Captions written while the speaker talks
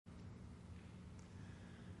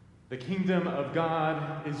The kingdom of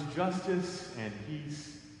God is justice and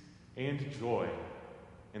peace and joy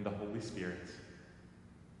in the Holy Spirit.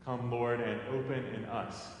 Come, Lord, and open in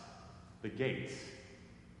us the gates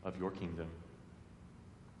of your kingdom.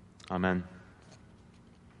 Amen.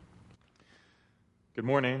 Good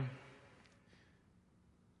morning.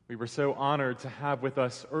 We were so honored to have with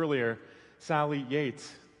us earlier Sally Yates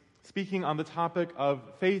speaking on the topic of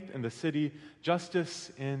faith in the city, justice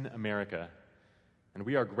in America. And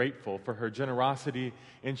we are grateful for her generosity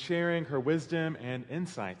in sharing her wisdom and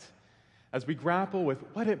insight as we grapple with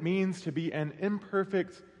what it means to be an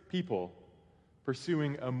imperfect people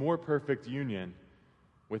pursuing a more perfect union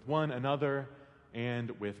with one another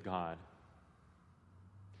and with God.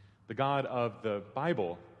 The God of the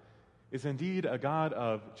Bible is indeed a God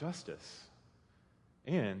of justice.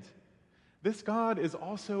 And this God is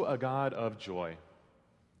also a God of joy.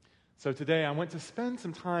 So today I want to spend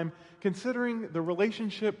some time considering the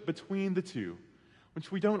relationship between the two,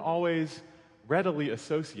 which we don't always readily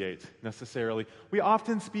associate necessarily. We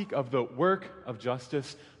often speak of the work of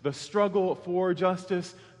justice, the struggle for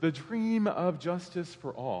justice, the dream of justice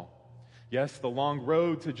for all. Yes, the long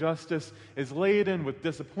road to justice is laden with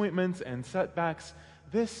disappointments and setbacks.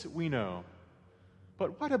 This we know.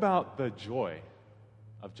 But what about the joy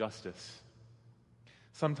of justice?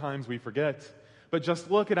 Sometimes we forget. But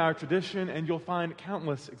just look at our tradition and you'll find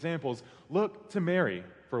countless examples. Look to Mary,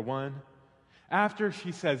 for one. After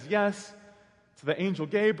she says yes to the angel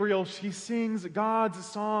Gabriel, she sings God's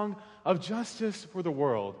song of justice for the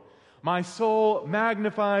world. My soul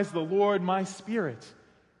magnifies the Lord, my spirit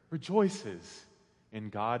rejoices in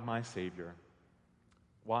God my Savior.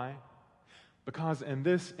 Why? Because in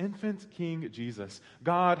this infant King Jesus,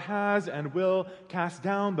 God has and will cast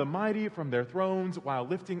down the mighty from their thrones while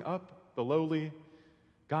lifting up the lowly.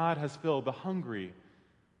 God has filled the hungry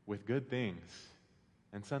with good things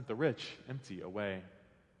and sent the rich empty away.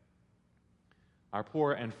 Our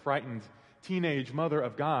poor and frightened teenage mother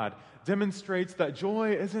of God demonstrates that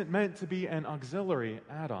joy isn't meant to be an auxiliary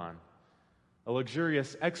add-on, a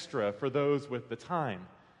luxurious extra for those with the time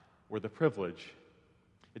or the privilege.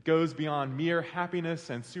 It goes beyond mere happiness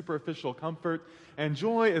and superficial comfort, and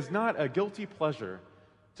joy is not a guilty pleasure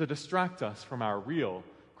to distract us from our real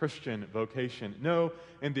Christian vocation. No,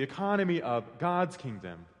 in the economy of God's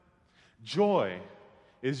kingdom, joy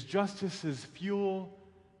is justice's fuel,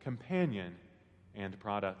 companion, and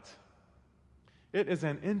product. It is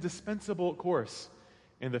an indispensable course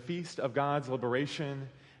in the feast of God's liberation,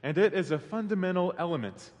 and it is a fundamental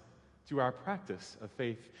element to our practice of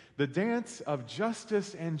faith. The dance of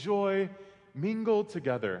justice and joy mingled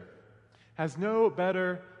together has no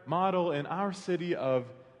better model in our city of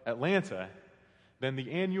Atlanta than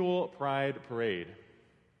the annual Pride Parade,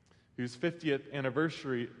 whose 50th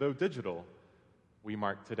anniversary, though digital, we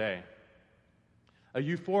mark today. A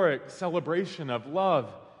euphoric celebration of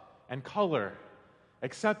love and color,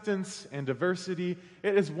 acceptance and diversity.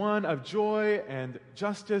 It is one of joy and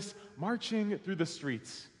justice marching through the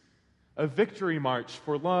streets, a victory march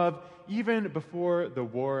for love even before the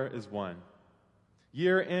war is won.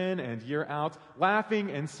 Year in and year out,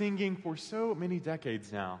 laughing and singing for so many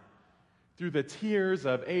decades now, through the tears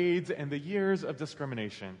of AIDS and the years of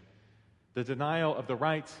discrimination, the denial of the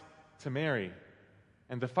right to marry,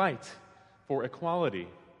 and the fight for equality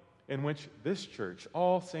in which this church,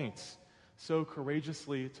 all saints, so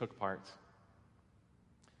courageously took part.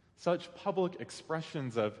 Such public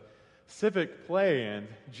expressions of civic play and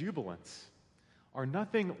jubilance are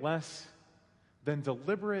nothing less than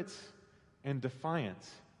deliberate and defiant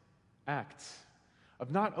acts of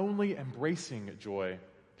not only embracing joy,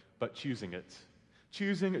 but choosing it.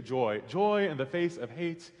 Choosing joy. Joy in the face of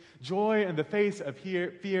hate. Joy in the face of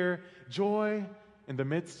fear. Joy in the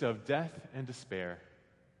midst of death and despair.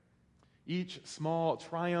 Each small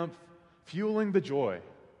triumph fueling the joy,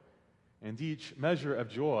 and each measure of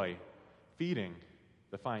joy feeding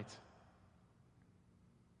the fight.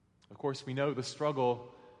 Of course, we know the struggle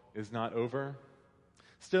is not over.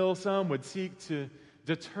 Still, some would seek to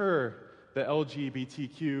deter the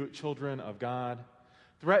LGBTQ children of God,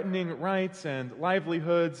 threatening rights and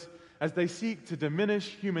livelihoods as they seek to diminish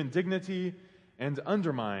human dignity and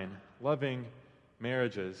undermine loving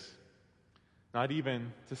marriages. Not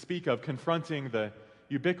even to speak of confronting the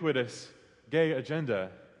ubiquitous gay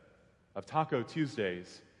agenda of Taco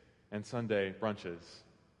Tuesdays and Sunday brunches.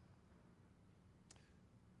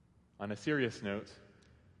 On a serious note,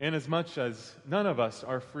 inasmuch as none of us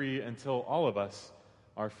are free until all of us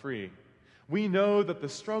are free, we know that the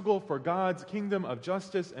struggle for God's kingdom of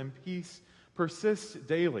justice and peace persists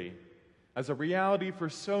daily as a reality for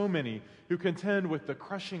so many who contend with the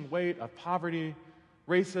crushing weight of poverty,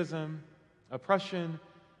 racism, oppression,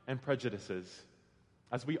 and prejudices,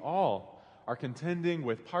 as we all are contending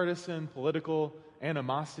with partisan political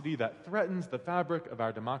animosity that threatens the fabric of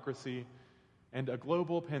our democracy and a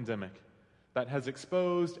global pandemic that has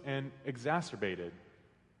exposed and exacerbated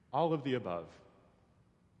all of the above.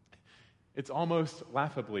 It's almost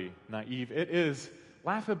laughably naive. It is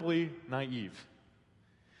laughably naive.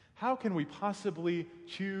 How can we possibly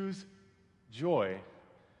choose joy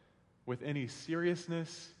with any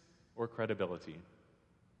seriousness or credibility?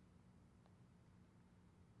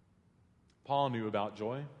 Paul knew about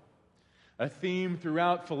joy, a theme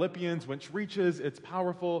throughout Philippians which reaches its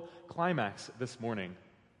powerful climax this morning.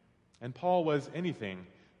 And Paul was anything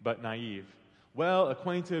but naive, well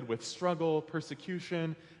acquainted with struggle,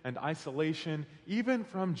 persecution, and isolation, even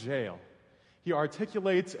from jail. He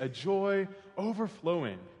articulates a joy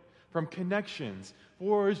overflowing from connections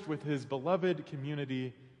forged with his beloved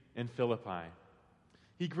community in Philippi.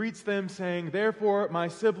 He greets them saying, "Therefore, my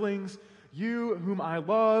siblings, you whom I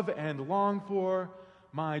love and long for,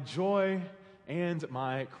 my joy and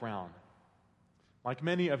my crown." Like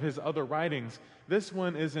many of his other writings, this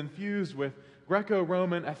one is infused with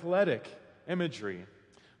Greco-Roman athletic imagery.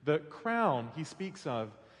 The crown he speaks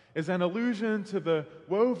of is an allusion to the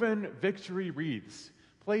woven victory wreaths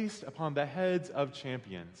placed upon the heads of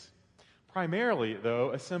champions. Primarily,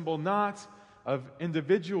 though, a symbol not of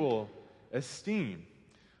individual esteem,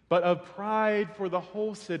 but of pride for the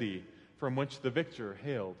whole city from which the victor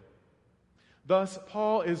hailed. Thus,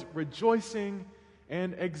 Paul is rejoicing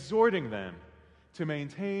and exhorting them to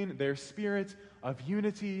maintain their spirit of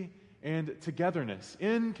unity and togetherness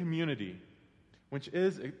in community, which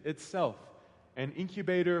is itself an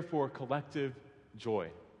incubator for collective joy.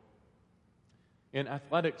 In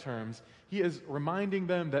athletic terms, he is reminding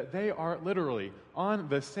them that they are literally on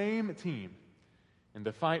the same team in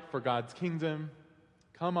the fight for God's kingdom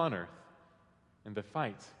come on earth, in the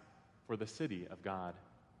fight for the city of God.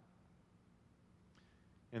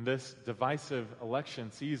 In this divisive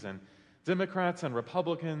election season, Democrats and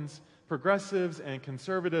Republicans, progressives and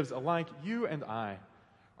conservatives alike, you and I,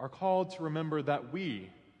 are called to remember that we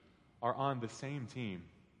are on the same team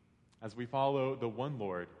as we follow the one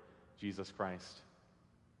Lord, Jesus Christ.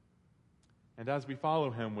 And as we follow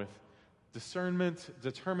him with discernment,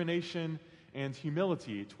 determination, and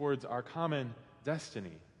humility towards our common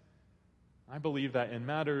destiny, I believe that in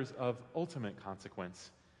matters of ultimate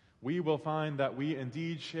consequence, we will find that we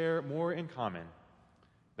indeed share more in common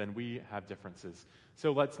than we have differences.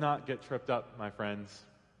 So let's not get tripped up, my friends.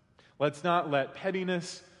 Let's not let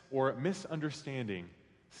pettiness or misunderstanding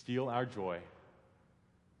steal our joy.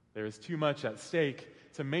 There is too much at stake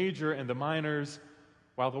to major in the minors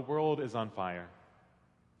while the world is on fire.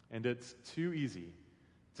 And it's too easy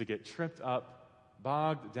to get tripped up,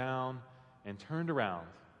 bogged down, and turned around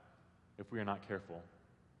if we are not careful.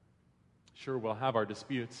 Sure, we'll have our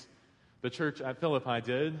disputes. The church at Philippi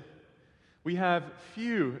did. We have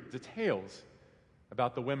few details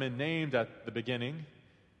about the women named at the beginning,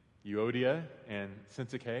 Euodia and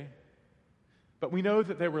Syntyche, but we know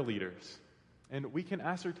that they were leaders, and we can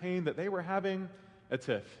ascertain that they were having a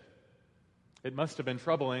tiff. It must have been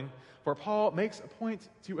troubling, for Paul makes a point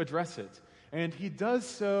to address it, and he does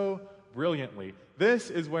so brilliantly. This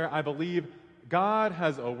is where I believe God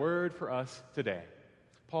has a word for us today.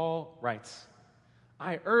 Paul writes,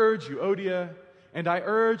 "I urge Euodia and I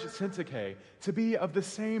urge Syntyche to be of the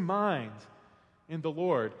same mind in the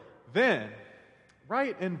Lord." Then,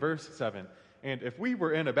 right in verse 7, and if we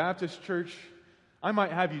were in a Baptist church, I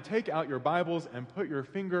might have you take out your Bibles and put your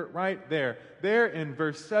finger right there. There in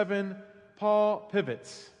verse 7, Paul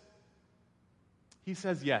pivots. He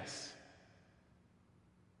says, "Yes.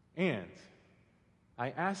 And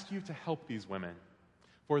I ask you to help these women,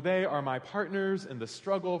 for they are my partners in the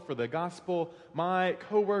struggle for the gospel, my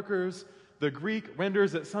co-workers." The Greek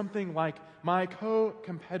renders it something like my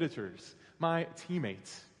co-competitors, my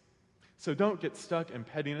teammates. So don't get stuck in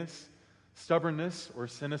pettiness, stubbornness, or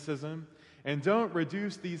cynicism, and don't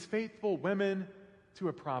reduce these faithful women to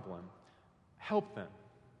a problem. Help them.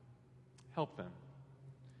 Help them.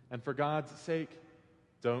 And for God's sake,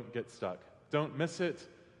 don't get stuck. Don't miss it.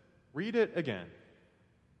 Read it again.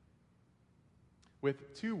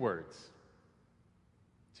 With two words,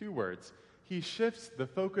 he shifts the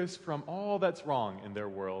focus from all that's wrong in their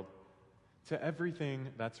world to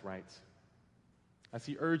everything that's right, as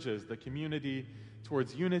he urges the community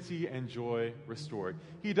towards unity and joy restored.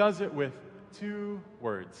 He does it with two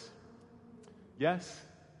words: yes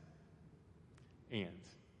and.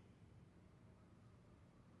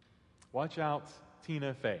 Watch out,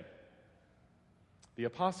 Tina Fey. The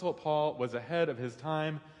Apostle Paul was ahead of his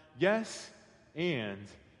time. Yes, and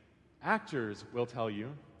actors will tell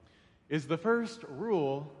you is the first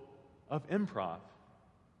rule of improv.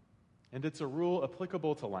 And it's a rule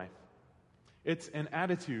applicable to life. It's an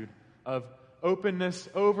attitude of openness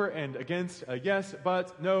over and against a yes,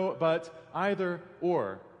 but, no, but, either,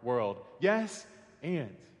 or world. Yes,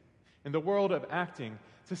 and. In the world of acting,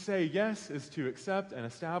 to say yes is to accept and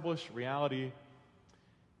establish reality,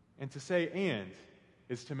 and to say and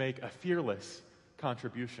is to make a fearless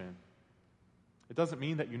contribution. It doesn't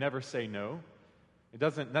mean that you never say no. It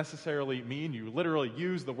doesn't necessarily mean you literally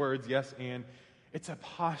use the words yes and. It's a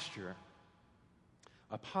posture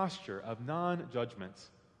of non-judgment,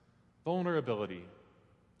 vulnerability,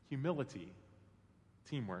 humility,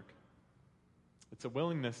 teamwork. It's a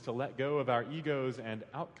willingness to let go of our egos and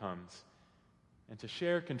outcomes and to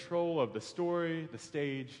share control of the story, the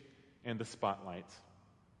stage, and the spotlight.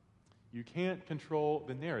 You can't control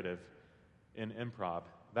the narrative in improv.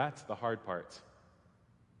 That's the hard part.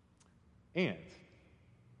 And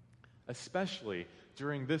especially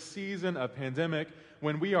during this season of pandemic,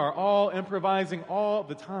 when we are all improvising all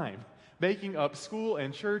the time, making up school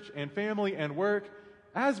and church and family and work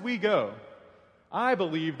as we go, I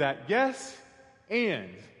believe that yes and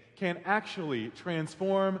can actually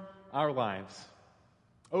transform our lives,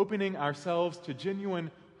 opening ourselves to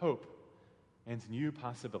genuine hope and new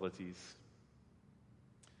possibilities.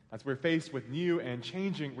 As we're faced with new and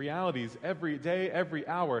changing realities every day, every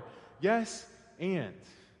hour, yes and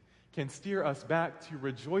can steer us back to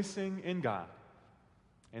rejoicing in God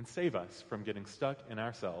and save us from getting stuck in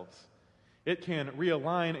ourselves. It can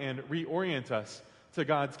realign and reorient us to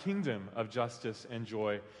God's kingdom of justice and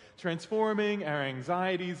joy, transforming our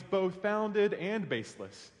anxieties, both founded and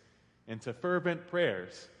baseless, into fervent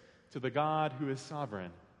prayers to the God who is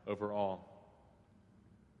sovereign over all.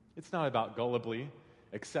 It's not about gullibly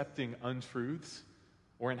accepting untruths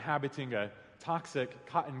or inhabiting a toxic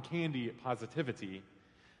cotton candy positivity.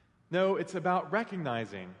 No, it's about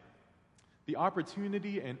recognizing the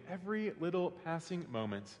opportunity in every little passing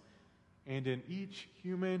moment and in each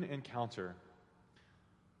human encounter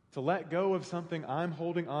to let go of something I'm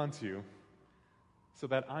holding on to so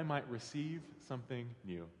that I might receive something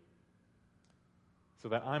new, so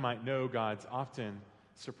that I might know God's often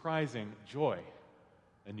surprising joy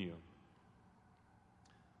anew.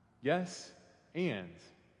 Yes, and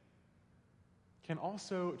can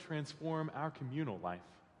also transform our communal life.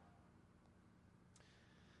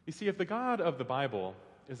 You see, if the God of the Bible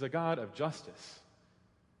is a God of justice,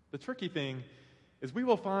 the tricky thing is we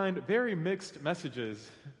will find very mixed messages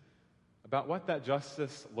about what that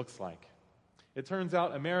justice looks like. It turns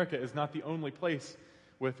out America is not the only place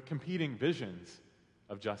with competing visions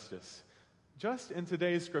of justice. Just in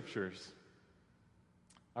today's scriptures,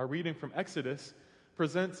 our reading from Exodus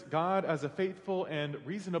presents God as a faithful and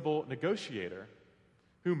reasonable negotiator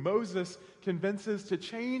whom Moses convinces to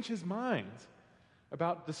change his mind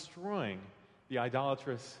about destroying the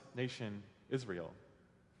idolatrous nation Israel.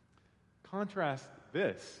 Contrast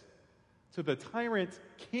this to the tyrant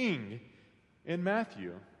king in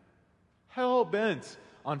Matthew, hell-bent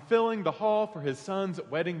on filling the hall for his son's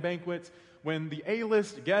wedding banquet. When the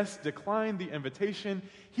A-list guests decline the invitation,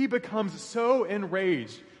 he becomes so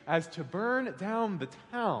enraged as to burn down the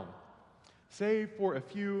town, save for a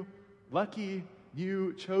few lucky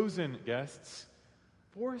new chosen guests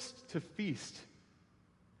forced to feast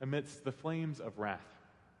amidst the flames of wrath.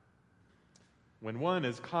 When one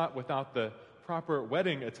is caught without the proper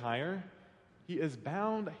wedding attire, he is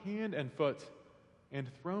bound hand and foot and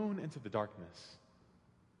thrown into the darkness.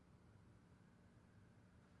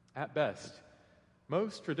 At best,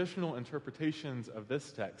 most traditional interpretations of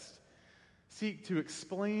this text seek to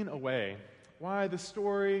explain away why the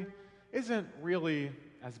story isn't really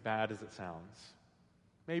as bad as it sounds.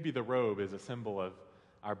 Maybe the robe is a symbol of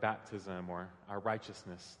our baptism or our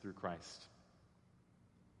righteousness through Christ.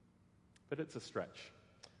 But it's a stretch.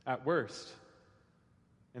 At worst,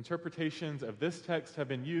 interpretations of this text have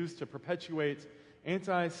been used to perpetuate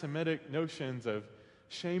anti-Semitic notions of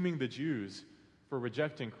shaming the Jews for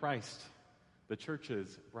rejecting Christ, the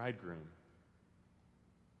church's bridegroom.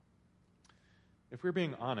 If we're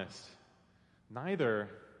being honest, neither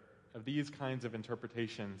of these kinds of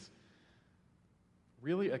interpretations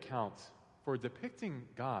really account for depicting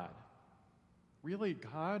God, really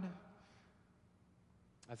God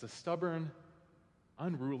as a stubborn,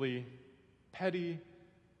 unruly, petty,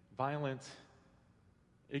 violent,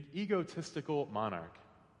 egotistical monarch.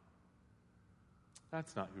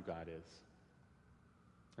 That's not who God is.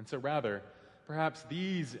 And so rather, perhaps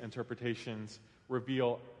these interpretations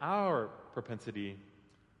reveal our propensity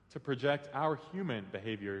to project our human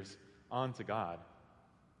behaviors onto God,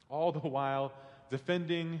 all the while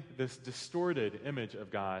defending this distorted image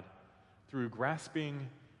of God through grasping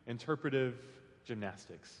interpretive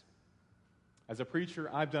gymnastics. As a preacher,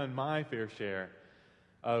 I've done my fair share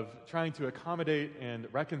of trying to accommodate and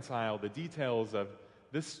reconcile the details of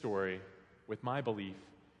this story with my belief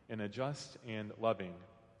in a just and loving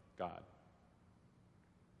God.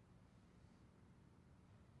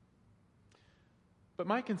 But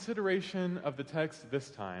my consideration of the text this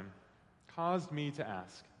time caused me to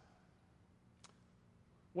ask,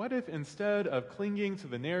 what if instead of clinging to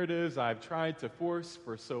the narratives I've tried to force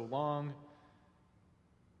for so long,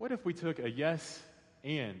 what if we took a yes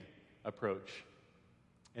and approach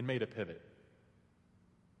and made a pivot?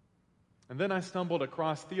 And then I stumbled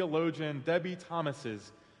across theologian Debbie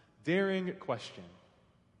Thomas's daring question.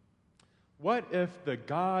 What if the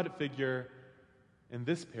God figure in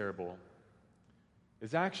this parable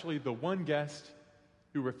is actually the one guest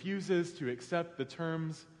who refuses to accept the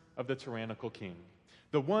terms of the tyrannical king?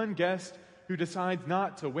 The one guest who decides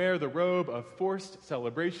not to wear the robe of forced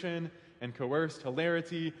celebration and coerced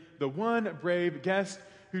hilarity, the one brave guest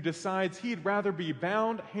who decides he'd rather be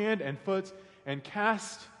bound hand and foot and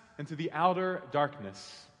cast into the outer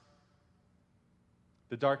darkness,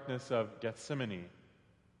 the darkness of Gethsemane,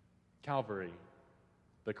 Calvary,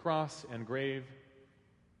 the cross and grave,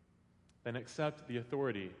 than accept the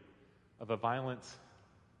authority of a violent,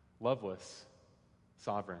 loveless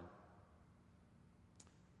sovereign.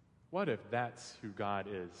 What if that's who God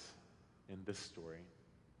is in this story?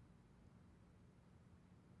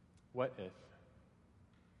 What if?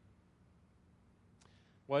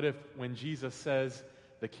 What if when Jesus says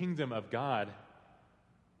the kingdom of God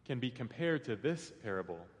can be compared to this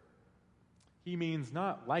parable, he means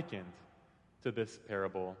not likened to this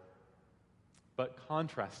parable, but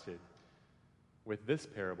contrasted with this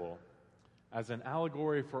parable as an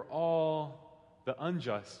allegory for all the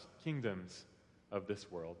unjust kingdoms of this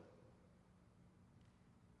world?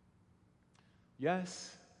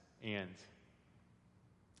 Yes, and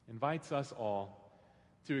invites us all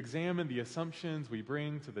to examine the assumptions we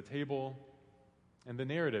bring to the table and the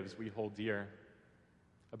narratives we hold dear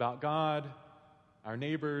about God, our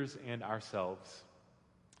neighbors, and ourselves.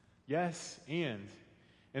 Yes, and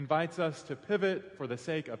invites us to pivot for the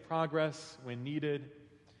sake of progress when needed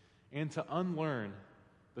and to unlearn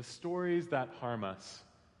the stories that harm us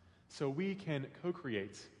so we can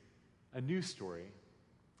co-create a new story,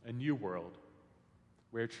 a new world,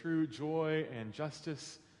 where true joy and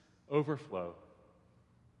justice overflow,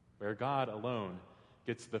 where God alone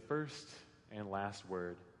gets the first and last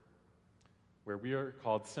word, where we are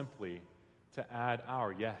called simply to add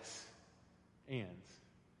our yes and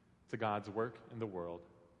to God's work in the world.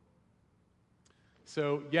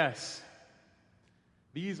 So, yes,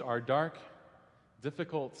 these are dark,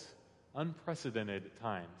 difficult, unprecedented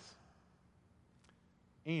times.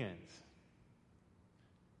 And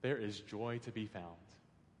there is joy to be found.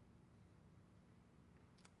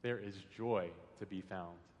 There is joy to be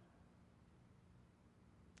found.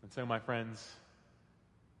 And so, my friends,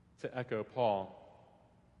 to echo Paul,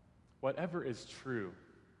 whatever is true,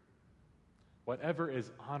 whatever is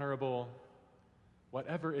honorable,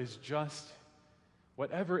 whatever is just,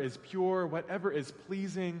 whatever is pure, whatever is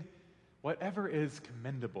pleasing, whatever is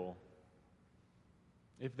commendable,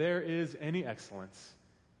 if there is any excellence,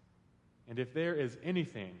 and if there is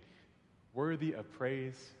anything worthy of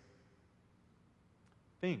praise,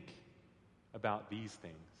 think about these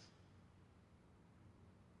things.